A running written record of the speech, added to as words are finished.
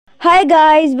Hi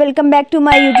guys, welcome back to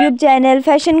my YouTube channel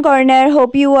Fashion Corner.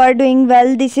 Hope you are doing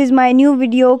well. This is my new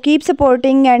video. Keep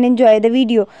supporting and enjoy the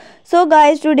video. So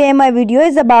guys, today my video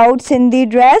is about Sindhi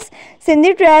dress.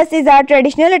 Sindhi dress is a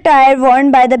traditional attire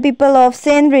worn by the people of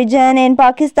Sindh region in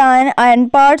Pakistan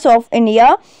and parts of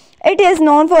India. It is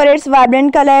known for its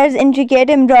vibrant colors, intricate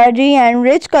embroidery and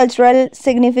rich cultural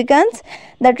significance.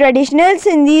 The traditional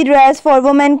Sindhi dress for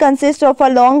women consists of a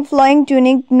long flowing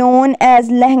tunic known as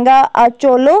lehenga or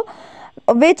cholo,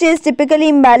 which is typically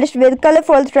embellished with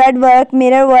colorful thread work,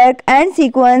 mirror work and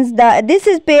sequins. This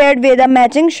is paired with a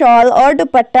matching shawl or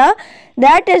dupatta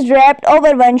that is wrapped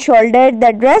over one shoulder.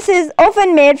 The dress is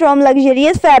often made from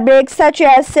luxurious fabrics such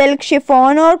as silk,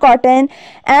 chiffon or cotton,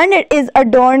 and it is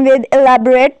adorned with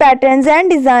elaborate patterns and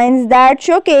designs that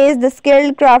showcase the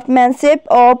skilled craftsmanship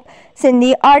of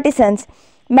Sindhi artisans.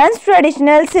 Men's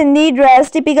traditional Sindhi dress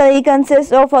typically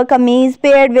consists of a kameez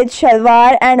paired with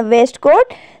shalwar and a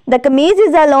waistcoat. The kameez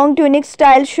is a long tunic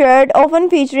style shirt often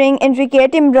featuring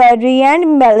intricate embroidery and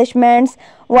embellishments,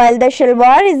 while the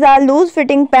shalwar is a loose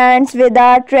fitting pants with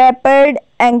a tapered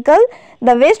ankle.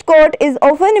 The waistcoat is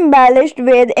often embellished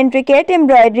with intricate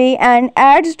embroidery and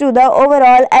adds to the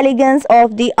overall elegance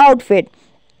of the outfit.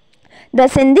 The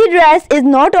Sindhi dress is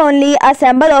not only a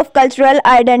symbol of cultural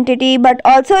identity but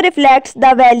also reflects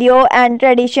the value and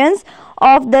traditions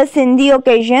of the Sindhi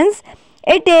occasions.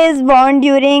 It is worn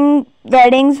during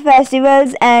weddings,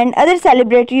 festivals and other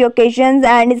celebratory occasions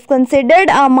and is considered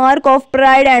a mark of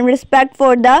pride and respect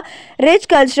for the rich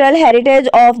cultural heritage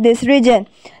of this region.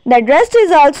 The dress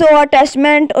is also a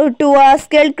testament to a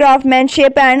skilled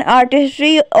craftsmanship and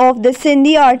artistry of the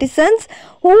Sindhi artisans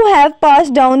who have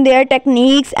passed down their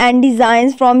techniques and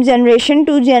designs from generation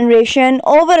to generation.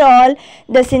 Overall,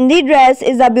 the Sindhi dress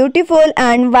is a beautiful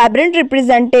and vibrant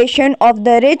representation of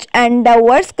the rich and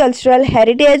diverse cultural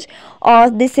heritage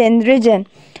of the Sindh region.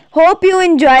 Hope you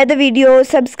enjoy the video.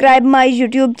 Subscribe my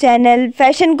YouTube channel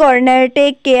Fashion Corner.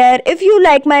 Take care. If you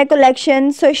like my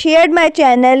collection, so share my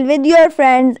channel with your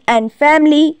friends and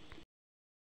family.